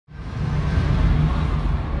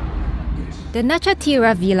The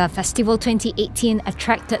Nachathira Villa Festival 2018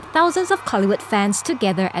 attracted thousands of Kollywood fans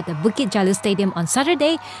together at the Bukit Jalil Stadium on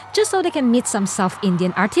Saturday just so they can meet some South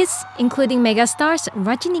Indian artists, including megastars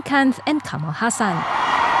Rajinikanth and Kamal Haasan.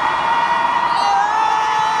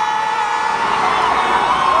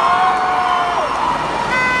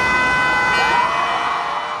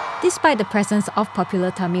 Despite the presence of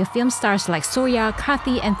popular Tamil film stars like Surya,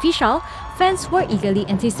 Karthi and Vizha, fans were eagerly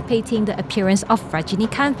anticipating the appearance of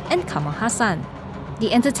Rajinikanth and Kamal Haasan.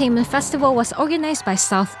 The entertainment festival was organized by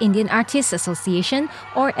South Indian Artists Association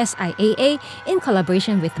or SIAA in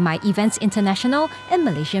collaboration with My Events International and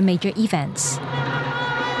Malaysia Major Events.